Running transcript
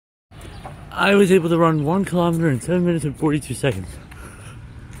I was able to run 1 kilometer in 7 minutes and 42 seconds.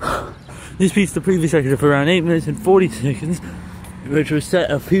 This beats the previous record of around 8 minutes and 40 seconds, which was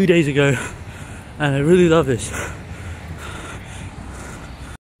set a few days ago, and I really love this.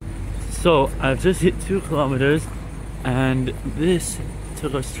 So I've just hit 2 kilometers, and this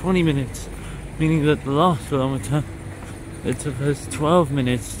took us 20 minutes, meaning that the last kilometer, it took us 12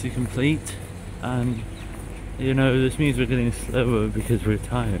 minutes to complete, and you know, this means we're getting slower because we're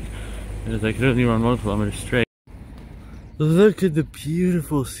tired, because I could only run 1 kilometer straight. Look at the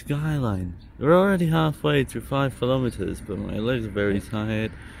beautiful skyline. We're already halfway through 5 kilometers, but my legs are very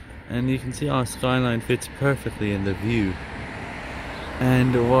tired, and you can see our skyline fits perfectly in the view.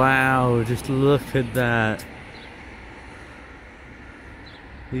 And wow, just look at that.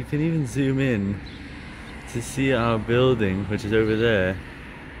 You can even zoom in to see our building, which is over there.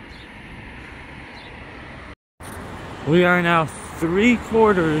 We are now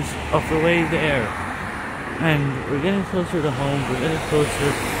 3/4 of the way there, and we're getting closer to home. We're getting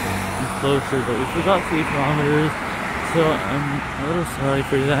closer and closer, but we forgot 3 kilometers, so I'm a little sorry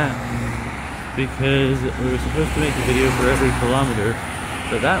for that, because we were supposed to make a video for every kilometer,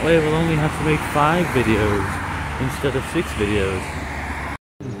 but that way we'll only have to make 5 videos instead of 6 videos.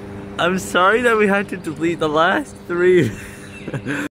 I'm sorry that we had to delete the last 3.